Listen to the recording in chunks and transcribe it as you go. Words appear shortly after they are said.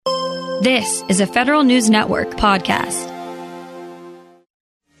This is a Federal News Network podcast.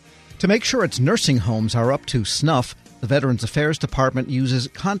 To make sure its nursing homes are up to snuff, the Veterans Affairs Department uses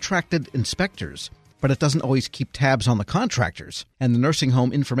contracted inspectors, but it doesn't always keep tabs on the contractors. And the nursing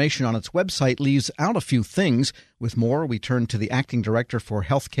home information on its website leaves out a few things. With more, we turn to the Acting Director for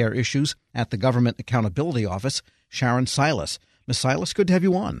Healthcare Issues at the Government Accountability Office, Sharon Silas. Ms. Silas, good to have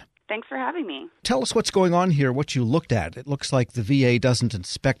you on. Thanks for having me. Tell us what's going on here, what you looked at. It looks like the VA doesn't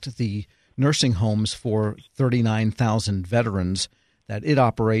inspect the nursing homes for 39,000 veterans that it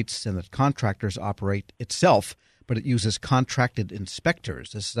operates and that contractors operate itself, but it uses contracted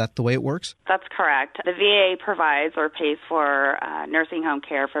inspectors. Is that the way it works? That's correct. The VA provides or pays for nursing home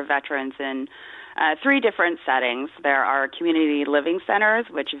care for veterans in three different settings. There are community living centers,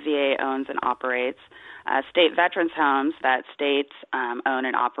 which VA owns and operates, state veterans homes that states own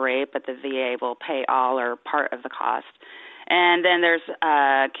and operate, but the VA will pay all or part of the cost. And then there's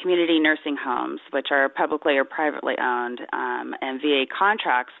community nursing homes, which are publicly or privately owned, and VA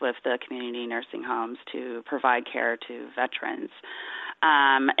contracts with the community nursing homes to provide care to veterans.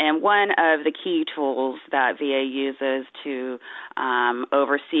 And one of the key tools that VA uses to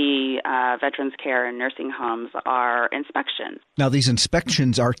oversee veterans care in nursing homes are inspections. Now, these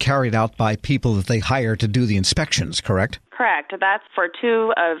inspections are carried out by people that they hire to do the inspections, correct? Correct. That's for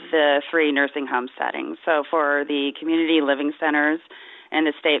two of the three nursing home settings. So for the community living centers and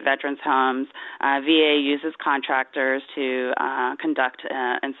the state veterans homes, VA uses contractors to conduct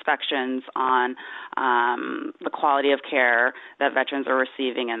inspections on the quality of care that veterans are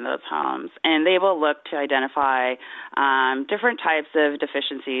receiving in those homes. And they will look to identify different types of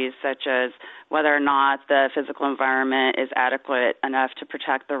deficiencies, such as whether or not the physical environment is adequate enough to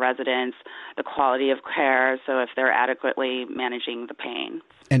protect the residents, the quality of care, so if they're adequately managing the pain.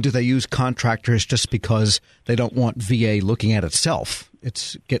 And do they use contractors just because they don't want VA looking at itself?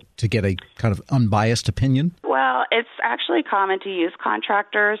 It's to get a kind of unbiased opinion? Well, it's actually common to use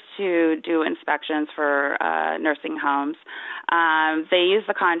contractors to do inspections for nursing homes. They use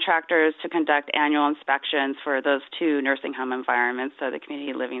the contractors to conduct annual inspections for those two nursing home environments, so the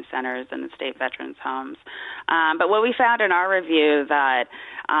community living centers and the state veterans homes. But what we found in our review that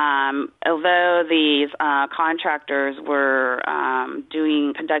although these contractors were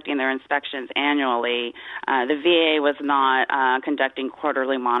conducting their inspections annually, the VA was not conducting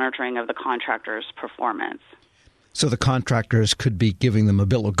quarterly monitoring of the contractors' performance. So the contractors could be giving them a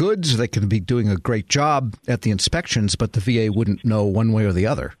bill of goods, they could be doing a great job at the inspections, but the VA wouldn't know one way or the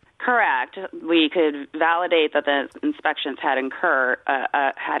other. Correct. We could validate that the inspections had occurred,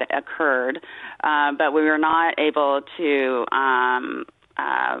 but we were not able to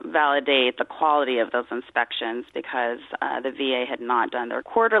validate the quality of those inspections because the VA had not done their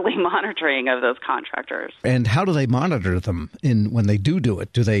quarterly monitoring of those contractors. And how do they monitor them when they do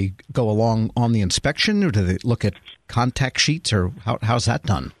it? Do they go along on the inspection, or do they look at contact sheets, or how's that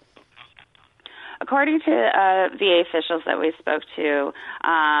done? According to VA officials that we spoke to,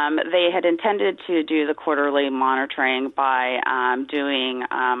 they had intended to do the quarterly monitoring by doing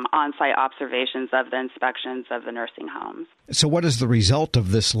on-site observations of the inspections of the nursing homes. So what is the result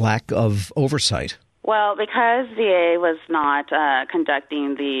of this lack of oversight? Well, because VA was not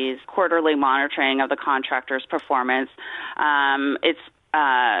conducting these quarterly monitoring of the contractor's performance, it's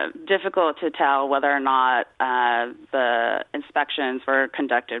difficult to tell whether or not the inspections were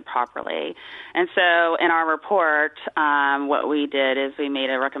conducted properly. And so in our report, what we did is we made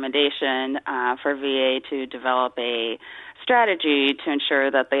a recommendation for VA to develop a strategy to ensure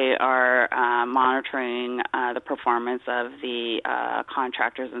that they are monitoring the performance of the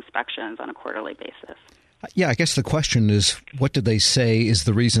contractors' inspections on a quarterly basis. Yeah, I guess the question is, what did they say is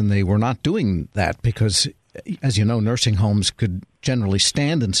the reason they were not doing that? Because, as you know, nursing homes could generally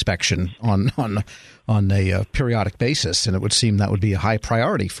stand inspection on a periodic basis, and it would seem that would be a high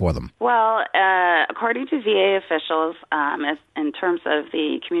priority for them. Well, according to VA officials, in terms of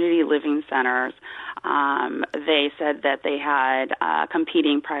the community living centers, they said that they had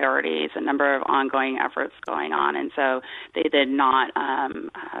competing priorities, a number of ongoing efforts going on, and so they did not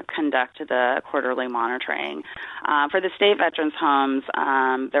conduct the quarterly monitoring. For the state veterans homes,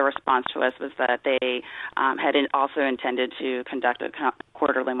 their response to us was that they had also intended to conduct a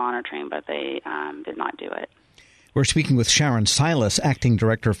quarterly monitoring, but they did not do it. We're speaking with Sharon Silas, Acting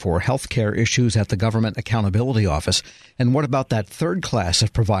Director for Healthcare Issues at the Government Accountability Office. And what about that third class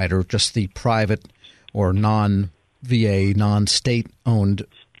of provider, just the private or non-VA, non-state-owned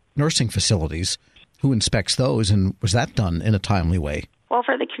nursing facilities? Who inspects those, and was that done in a timely way? Well,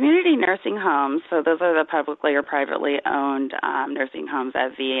 for the community nursing homes, so those are the publicly or privately owned nursing homes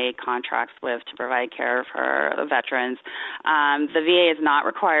that VA contracts with to provide care for veterans. The VA is not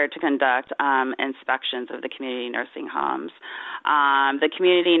required to conduct inspections of the community nursing homes. The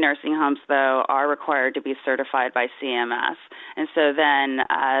community nursing homes, though, are required to be certified by CMS. And so then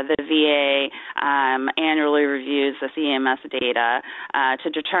the VA annually reviews the CMS data to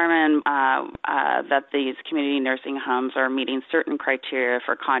determine that these community nursing homes are meeting certain criteria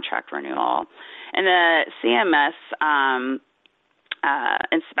for contract renewal. And the CMS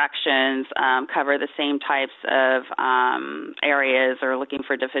inspections cover the same types of areas, or looking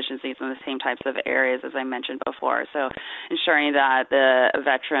for deficiencies in the same types of areas as I mentioned before. So ensuring that the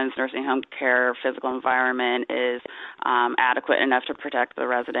veterans' nursing home care physical environment is adequate enough to protect the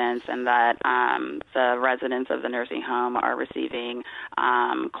residents, and that the residents of the nursing home are receiving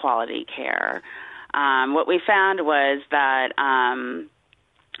quality care. What we found was that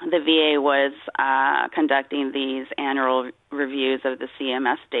the VA was conducting these annual reviews of the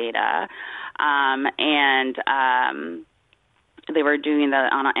CMS data, and they were doing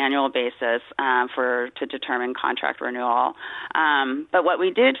that on an annual basis to determine contract renewal. But what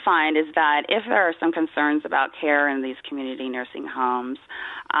we did find is that if there are some concerns about care in these community nursing homes,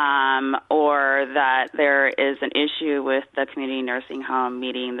 or that there is an issue with the community nursing home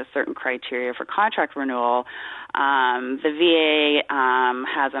meeting the certain criteria for contract renewal, the VA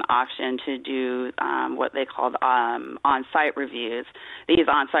has an option to do what they call on-site reviews. These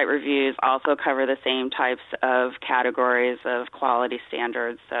on-site reviews also cover the same types of categories of quality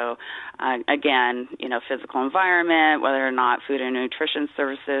standards. So, again, physical environment, whether or not food and nutrition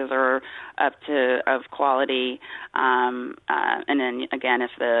services are up to of quality, and then again,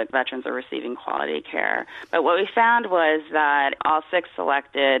 if the veterans are receiving quality care. But what we found was that all 6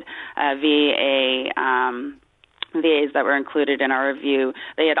 selected VAs that were included in our review,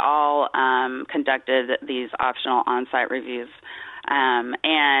 they had all conducted these optional on-site reviews. And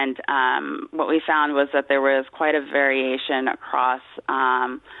what we found was that there was quite a variation across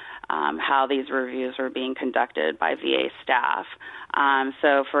how these reviews were being conducted by VA staff.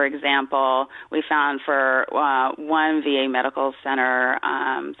 So, for example, we found for one VA medical center,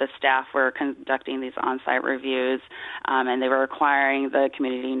 the staff were conducting these on-site reviews, and they were requiring the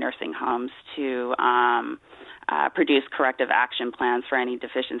community nursing homes to produce corrective action plans for any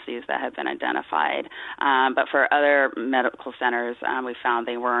deficiencies that had been identified. But for other medical centers, we found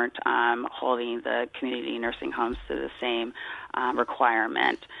they weren't holding the community nursing homes to the same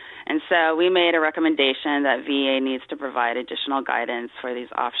requirement. And so we made a recommendation that VA needs to provide additional guidance for these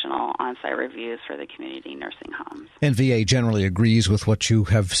optional on-site reviews for the community nursing homes. And VA generally agrees with what you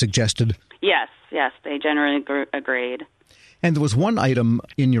have suggested? Yes, they generally agreed. And there was one item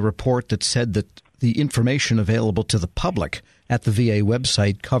in your report that said that the information available to the public at the VA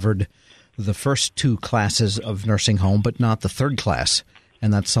website covered the first 2 classes of nursing home, but not the 3rd class.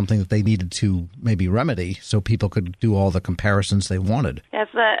 And that's something that they needed to maybe remedy so people could do all the comparisons they wanted. Yes,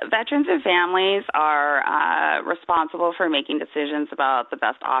 the veterans and families are responsible for making decisions about the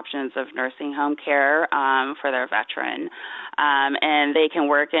best options of nursing home care for their veteran. And they can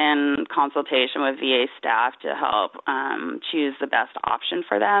work in consultation with VA staff to help choose the best option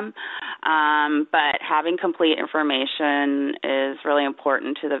for them. But having complete information is really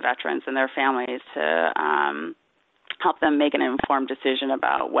important to the veterans and their families to help them make an informed decision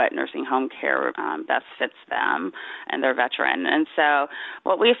about what nursing home care best fits them and their veteran. And so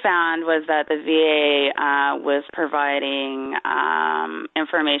what we found was that the VA was providing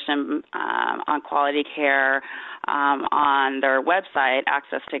information on quality care on their website,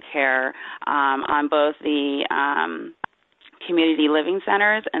 Access to Care, on both the community living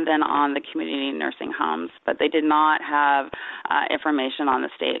centers and then on the community nursing homes, but they did not have information on the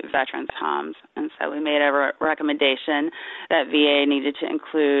state veterans homes. And so we made a recommendation that VA needed to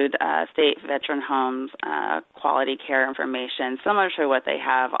include state veteran homes quality care information, similar to what they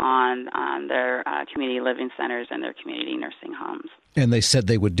have on their community living centers and their community nursing homes. And they said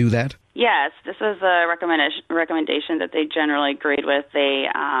they would do that? Yes, this is a recommendation that they generally agreed with. They,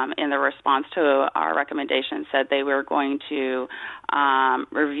 in the response to our recommendation, said they were going to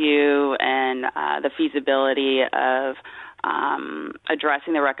review and the feasibility of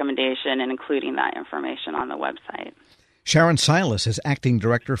addressing the recommendation and including that information on the website. Sharon Silas is Acting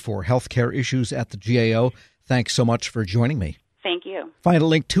Director for Healthcare Issues at the GAO. Thanks so much for joining me. Thank you. Find a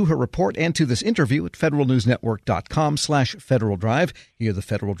link to her report and to this interview at federalnewsnetwork.com/Federal Drive. Hear the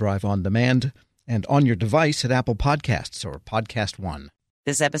Federal Drive on demand and on your device at Apple Podcasts or Podcast One.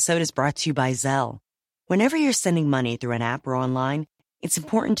 This episode is brought to you by Zelle. Whenever you're sending money through an app or online, it's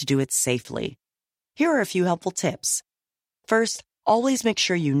important to do it safely. Here are a few helpful tips. First, always make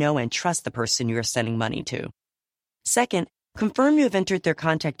sure you know and trust the person you are sending money to. Second, confirm you have entered their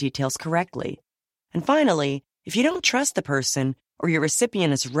contact details correctly. And finally, if you don't trust the person or your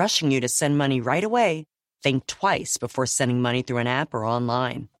recipient is rushing you to send money right away, think twice before sending money through an app or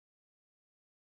online.